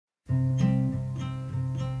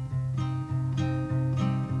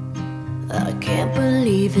I can't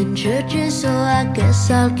believe in churches, so I guess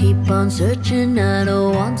I'll keep on searching. I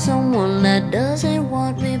don't want someone that doesn't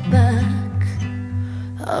want me back.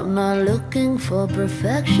 I'm not looking for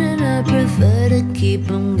perfection, I prefer to keep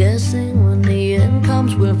them guessing. When the end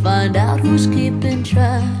comes, we'll find out who's keeping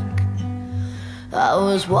track. I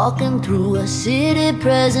was walking through a city,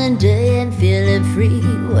 present day, and feeling free,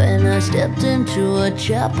 when I stepped into a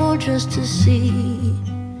chapel just to see.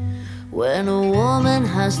 When a woman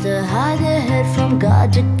has to hide her head from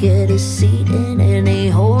God to get a seat in any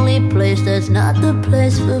holy place, that's not the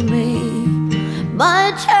place for me.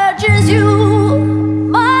 My church is you,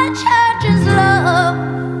 my church is love,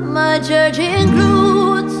 my church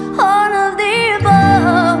includes all of the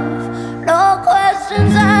above. No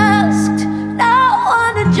questions asked, no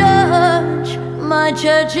one to judge. My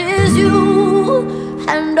church is you,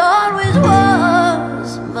 and always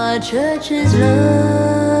was. My church is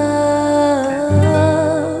love.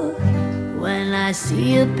 When I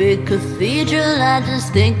see a big cathedral, I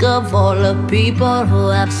just think of all the people who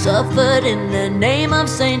have suffered in the name of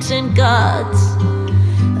saints and gods.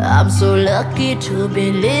 I'm so lucky to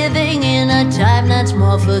be living in a time that's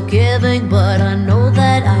more forgiving, but I know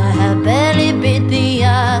that I have barely beat the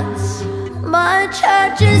odds. My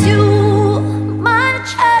church is you, my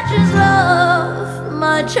church is love,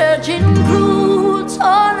 my church includes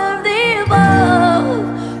all of the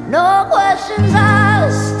above. No questions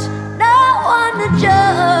asked, no one to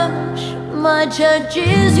judge. My church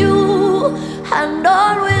is you, and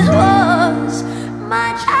always was.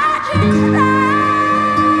 My church is love.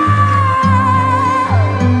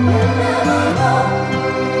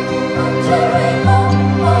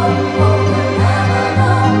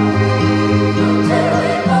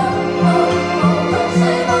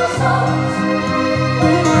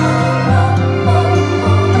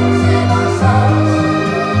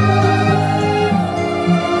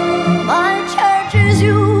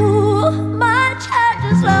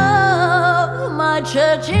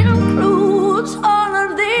 Church includes all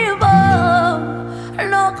of the above.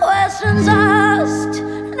 No questions asked,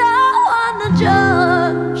 no one to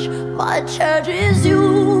judge. My church is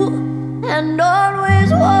you, and always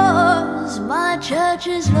was. My church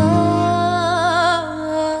is love.